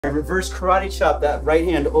Reverse karate chop, that right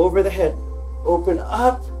hand over the head. Open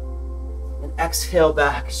up and exhale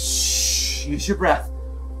back. Shh. Use your breath.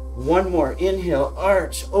 One more. Inhale,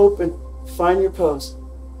 arch, open, find your pose.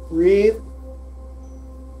 Breathe.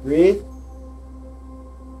 Breathe.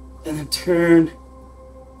 And then turn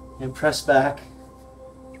and press back.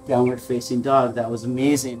 Downward facing dog. That was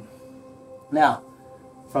amazing. Now,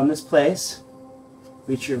 from this place,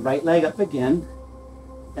 reach your right leg up again.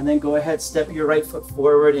 And then go ahead, step your right foot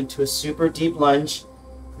forward into a super deep lunge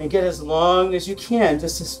and get as long as you can,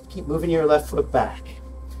 just to keep moving your left foot back.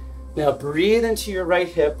 Now breathe into your right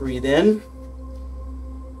hip, breathe in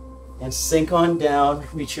and sink on down,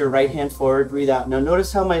 reach your right hand forward, breathe out. Now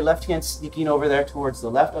notice how my left hand's sneaking over there towards the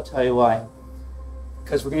left. I'll tell you why.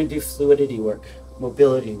 Because we're going to do fluidity work,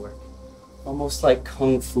 mobility work, almost like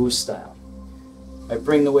Kung Fu style. I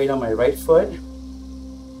bring the weight on my right foot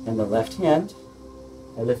and the left hand.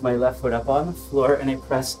 I lift my left foot up on the floor and I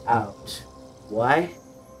press out. Why?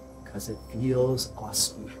 Because it feels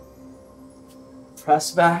awesome.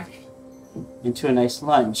 Press back into a nice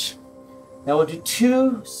lunge. Now we'll do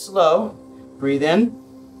two slow. Breathe in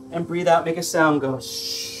and breathe out. Make a sound. Go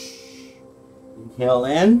shh. Inhale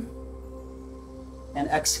in and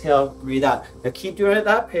exhale. Breathe out. Now keep doing it at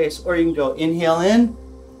that pace, or you can go inhale in,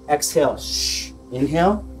 exhale. Shh.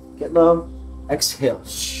 Inhale. Get low. Exhale.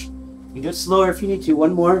 Shh. You can do it slower if you need to.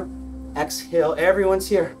 One more. Exhale. Everyone's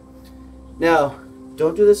here. Now,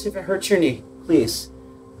 don't do this if it hurts your knee, please.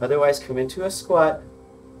 Otherwise, come into a squat.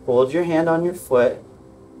 Hold your hand on your foot,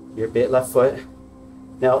 your left foot.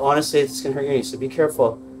 Now, honestly, this can hurt your knee, so be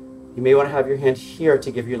careful. You may want to have your hand here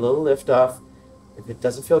to give you a little lift off. If it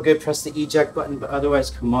doesn't feel good, press the eject button, but otherwise,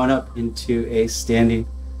 come on up into a standing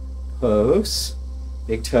pose.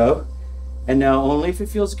 Big toe. And now, only if it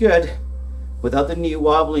feels good, without the knee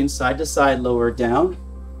wobbling side to side, lower down,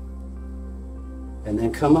 and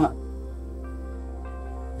then come up.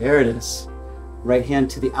 There it is. Right hand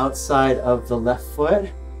to the outside of the left foot.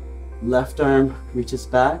 Left arm reaches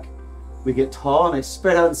back. We get tall and I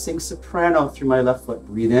spread out and sing soprano through my left foot.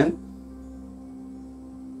 Breathe in.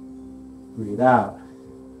 Breathe out.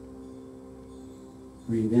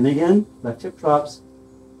 Breathe in again. Left hip drops.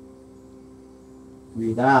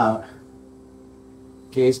 Breathe out.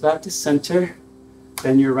 Gaze back to center.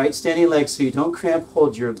 Bend your right standing leg so you don't cramp.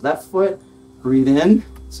 Hold your left foot. Breathe in.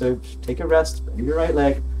 So take a rest. Bend your right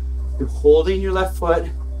leg. You're holding your left foot.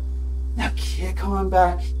 Now kick on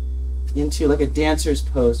back into like a dancer's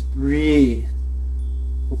pose. Breathe.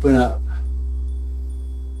 Open up.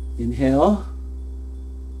 Inhale.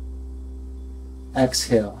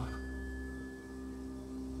 Exhale.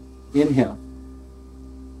 Inhale.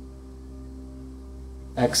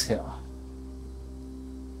 Exhale.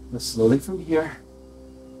 Go slowly from here.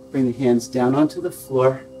 Bring the hands down onto the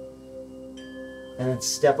floor. And then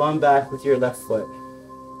step on back with your left foot.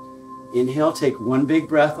 Inhale, take one big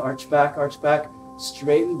breath, arch back,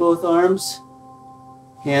 straighten both arms,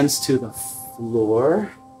 hands to the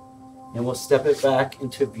floor, and we'll step it back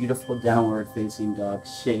into a beautiful downward facing dog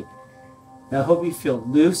shape. Now I hope you feel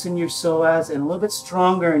loose in your psoas and a little bit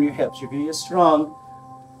stronger in your hips. You're going to get strong,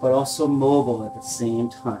 but also mobile at the same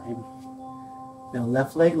time. Now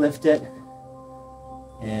left leg, lift it,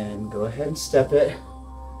 and go ahead and step it.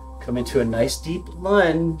 Come into a nice deep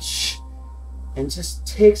lunge. And just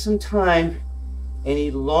take some time and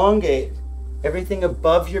elongate everything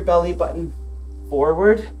above your belly button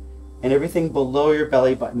forward and everything below your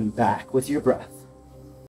belly button back with your breath.